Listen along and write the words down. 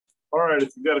All right, if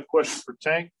you've got a question for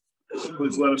Tank,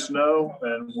 please let us know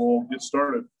and we'll get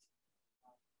started.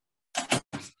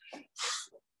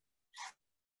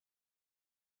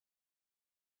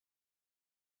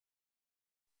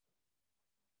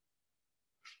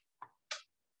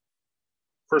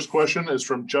 First question is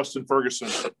from Justin Ferguson.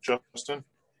 Justin.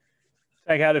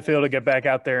 Tank, how'd it feel to get back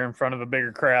out there in front of a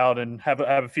bigger crowd and have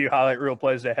a few highlight reel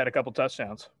plays that had a couple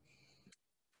touchdowns?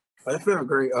 It felt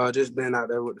great just being out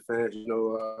there with the fans. You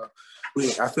know,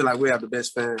 I feel like we have the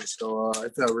best fans, so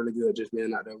it felt really good just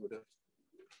being out there with them.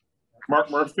 Mark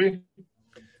Murphy.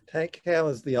 Tank, how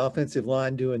is the offensive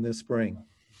line doing this spring?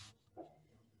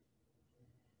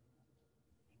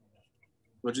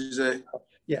 What'd you say?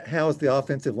 Yeah, how is the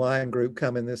offensive line group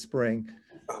coming this spring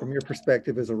from your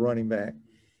perspective as a running back?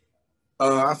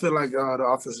 I feel like the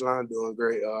offensive line doing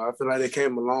great. I feel like they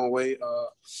came a long way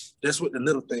just with the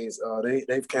little things.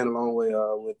 They've came a long way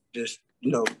with just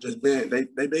being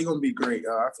they gonna be great.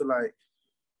 I feel like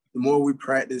the more we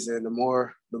practice and the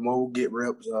more we get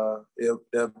reps,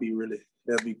 they'll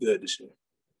be good this year.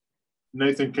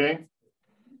 Nathan King.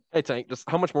 Hey, Tank, just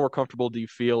how much more comfortable do you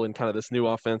feel in kind of this new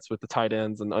offense with the tight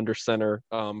ends and under center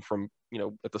from,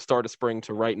 at the start of spring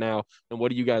to right now? And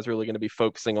what are you guys really going to be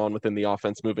focusing on within the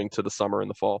offense moving to the summer and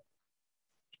the fall?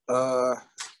 I'm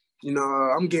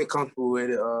getting comfortable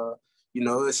with it.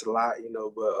 It's a lot,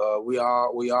 but we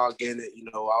all getting it.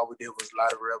 All we did was a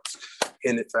lot of reps,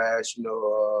 hitting it fast,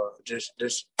 just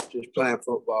playing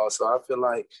football. So I feel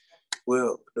like,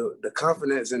 the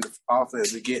confidence in the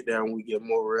offense, we get there and we get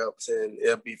more reps and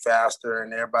it'll be faster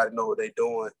and everybody know what they're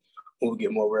doing when we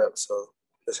get more reps. So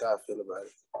that's how I feel about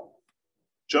it.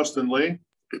 Justin Lee.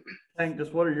 Hank,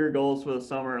 just what are your goals for the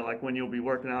summer, like when you'll be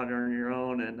working out on your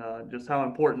own, and just how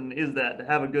important is that to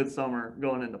have a good summer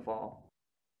going into fall?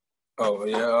 Oh,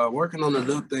 yeah, working on the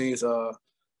little things, doing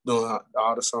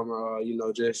all the summer,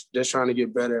 just trying to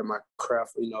get better at my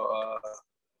craft,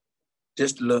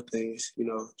 just the little things,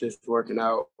 just working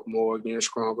out more, getting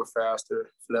stronger,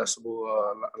 faster, flexible,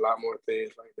 a lot more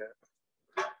things like that.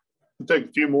 We'll take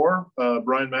a few more.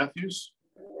 Brian Matthews.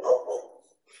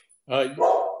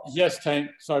 Yes,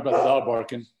 Tank. Sorry about the dog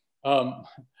barking.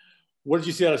 What did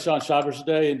you see out of Sean Shivers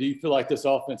today, and do you feel like this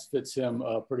offense fits him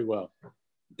pretty well?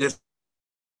 Just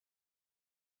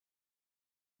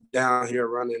down here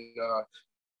running,